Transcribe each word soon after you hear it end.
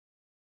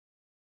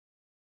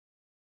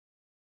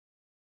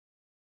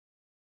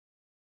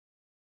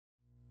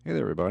Hey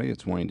there, everybody.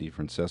 It's Wayne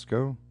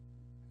DeFrancesco,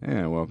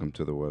 and welcome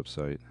to the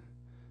website.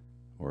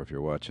 Or if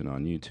you're watching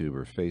on YouTube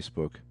or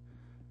Facebook,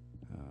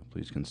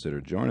 please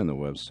consider joining the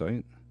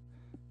website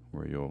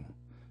where you'll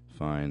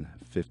find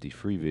 50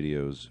 free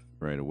videos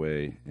right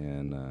away.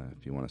 And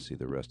if you want to see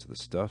the rest of the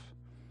stuff,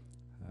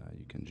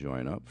 you can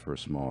join up for a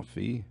small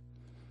fee.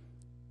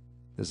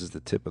 This is the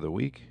tip of the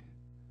week,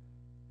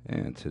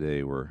 and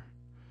today we're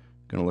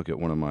going to look at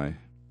one of my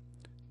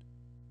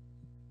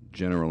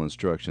general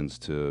instructions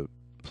to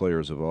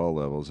players of all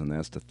levels, and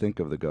that's to think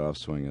of the golf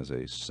swing as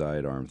a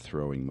sidearm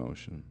throwing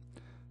motion.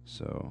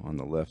 So on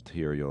the left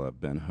here you'll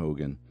have Ben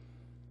Hogan.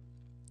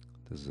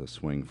 This is a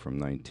swing from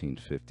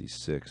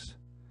 1956,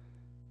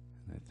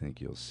 and I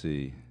think you'll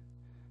see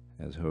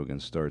as Hogan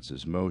starts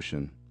his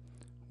motion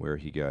where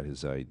he got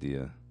his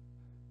idea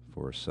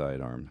for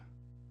sidearm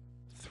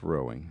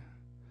throwing.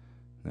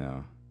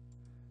 Now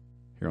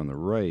here on the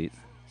right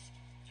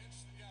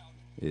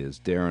is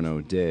Darren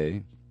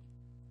O'Day,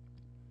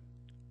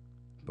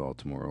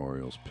 Baltimore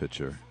Orioles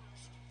pitcher.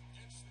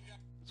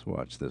 Let's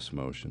watch this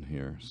motion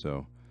here.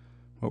 So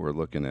what we're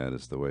looking at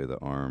is the way the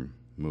arm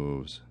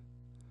moves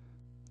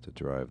to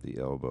drive the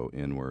elbow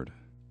inward,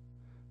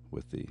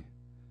 with the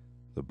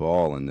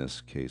ball in this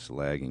case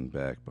lagging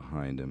back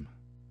behind him.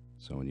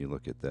 So when you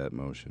look at that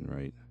motion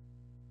right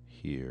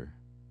here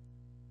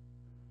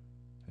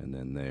and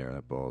then there,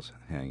 that ball's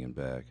hanging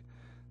back.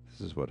 This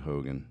is what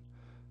Hogan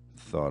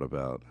thought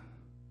about.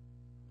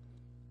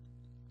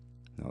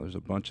 Now there's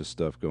a bunch of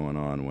stuff going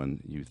on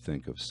when you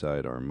think of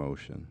sidearm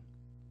motion.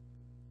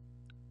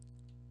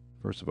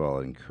 First of all,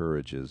 it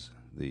encourages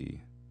the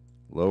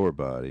lower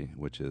body,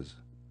 which is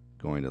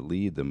going to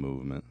lead the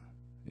movement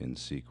in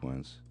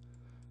sequence,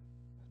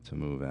 to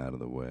move out of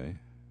the way.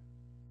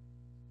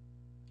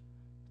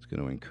 It's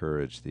going to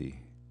encourage the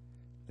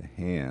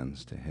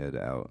hands to head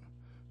out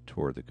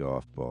toward the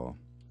golf ball,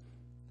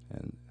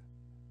 and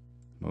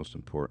most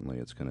importantly,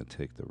 it's going to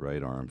take the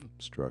right arm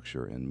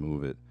structure and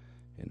move it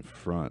in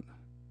front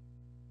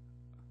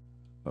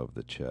of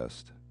the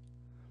chest.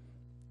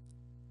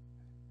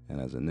 And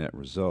as a net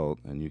result,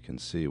 and you can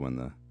see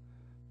when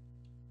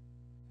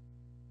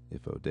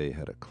if O'Day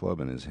had a club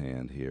in his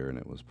hand here and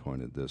it was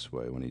pointed this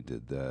way, when he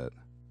did that,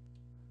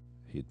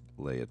 he'd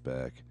lay it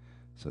back.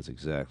 So that's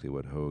exactly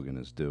what Hogan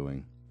is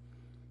doing.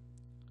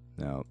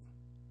 Now,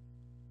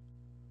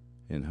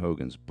 in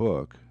Hogan's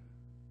book,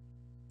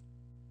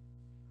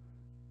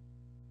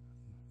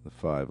 The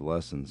 5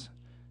 Lessons,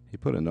 he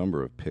put a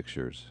number of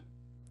pictures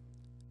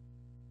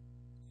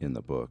in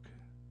the book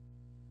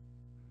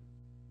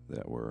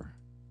that were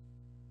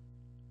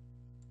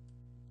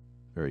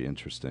very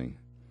interesting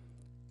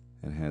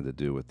and had to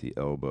do with the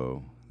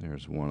elbow.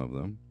 There's one of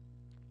them.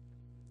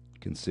 You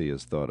can see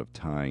his thought of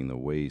tying the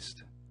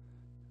waist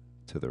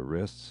to the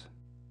wrists.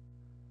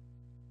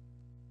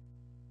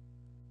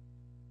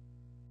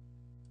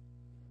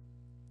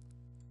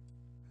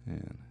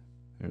 And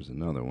there's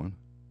another one.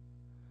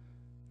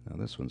 Now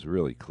this one's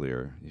really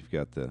clear. You've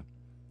got the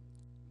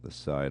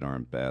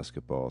sidearm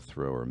basketball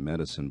throw or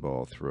medicine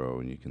ball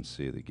throw, and you can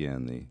see it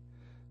again,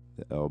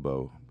 the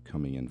elbow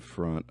coming in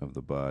front of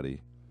the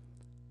body,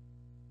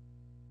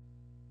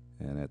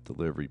 and at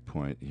delivery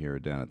point here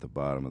down at the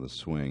bottom of the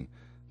swing,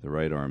 the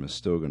right arm is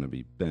still going to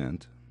be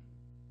bent.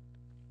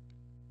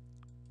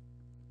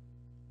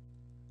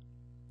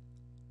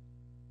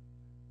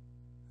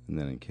 And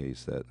then in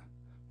case that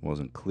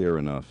wasn't clear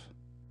enough,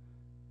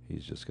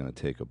 he's just going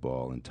to take a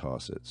ball and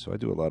toss it. So I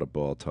do a lot of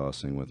ball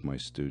tossing with my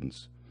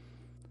students.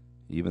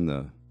 Even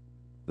the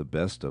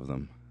best of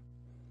them,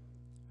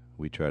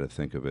 we try to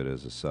think of it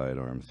as a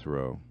sidearm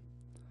throw.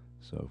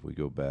 So if we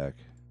go back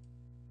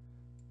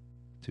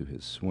to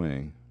his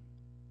swing,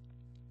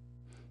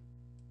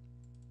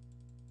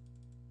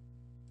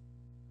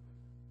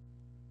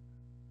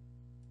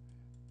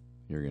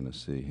 you're going to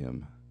see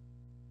him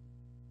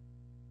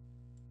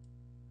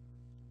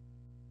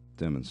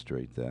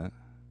demonstrate that.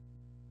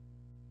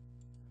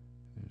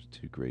 There's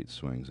 2 great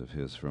swings of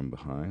his from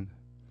behind.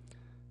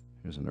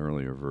 Here's an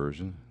earlier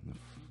version,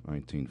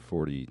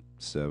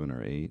 1947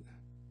 or 8.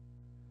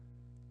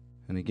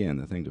 And again,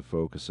 the thing to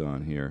focus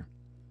on here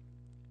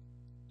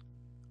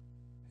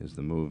is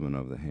the movement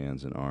of the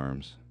hands and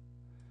arms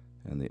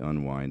and the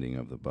unwinding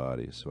of the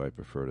body. So I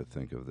prefer to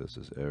think of this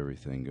as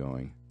everything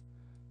going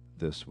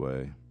this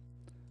way.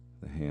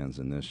 The hands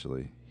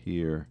initially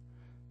here,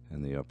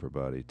 and the upper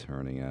body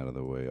turning out of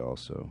the way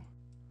also.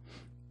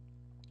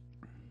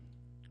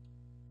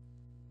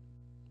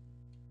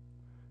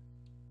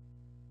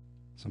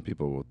 Some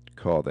people will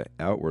call the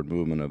outward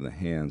movement of the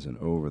hands an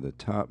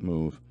over-the-top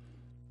move,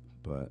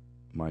 but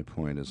my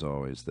point is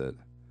always that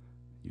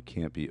you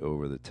can't be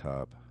over the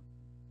top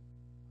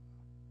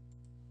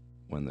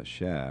when the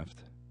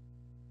shaft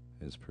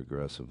is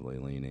progressively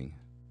leaning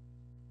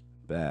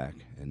back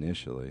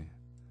initially.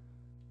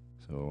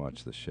 So we'll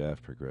watch the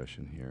shaft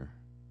progression here.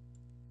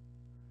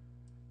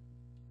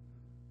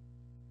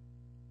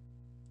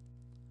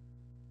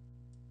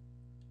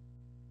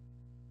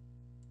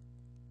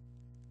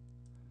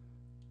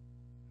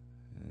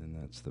 And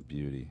that's the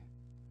beauty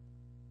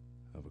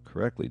of a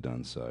correctly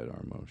done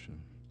sidearm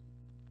motion.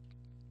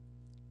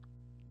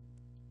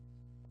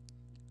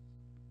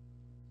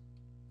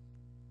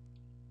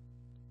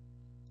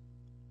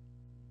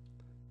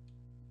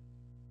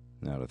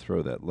 Now to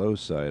throw that low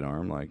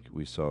sidearm like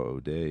we saw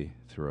O'Day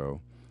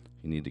throw,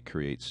 you need to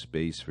create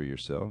space for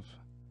yourself,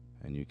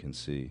 and you can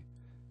see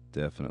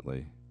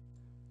definitely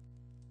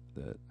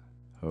that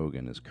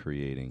Hogan is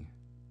creating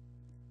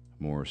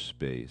more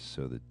space.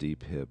 So the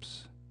deep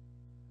hips,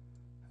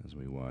 as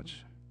we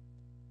watch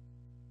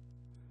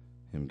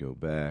him go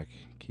back,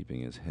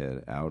 keeping his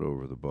head out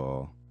over the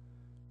ball,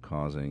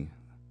 causing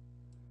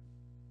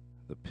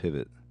the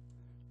pivot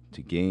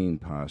to gain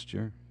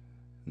posture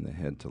and the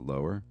head to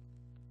lower.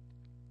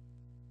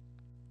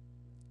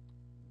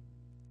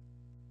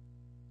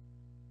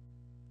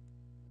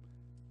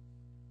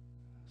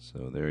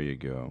 So there you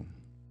go.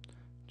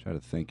 Try to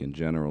think in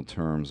general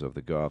terms of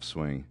the golf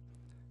swing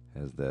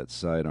as that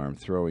sidearm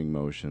throwing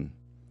motion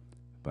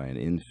by an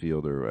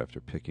infielder after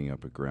picking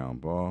up a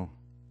ground ball.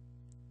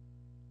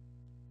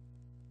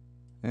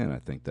 And I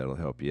think that'll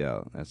help you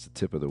out. That's the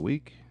tip of the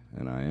week,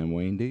 and I am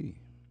Wayne D.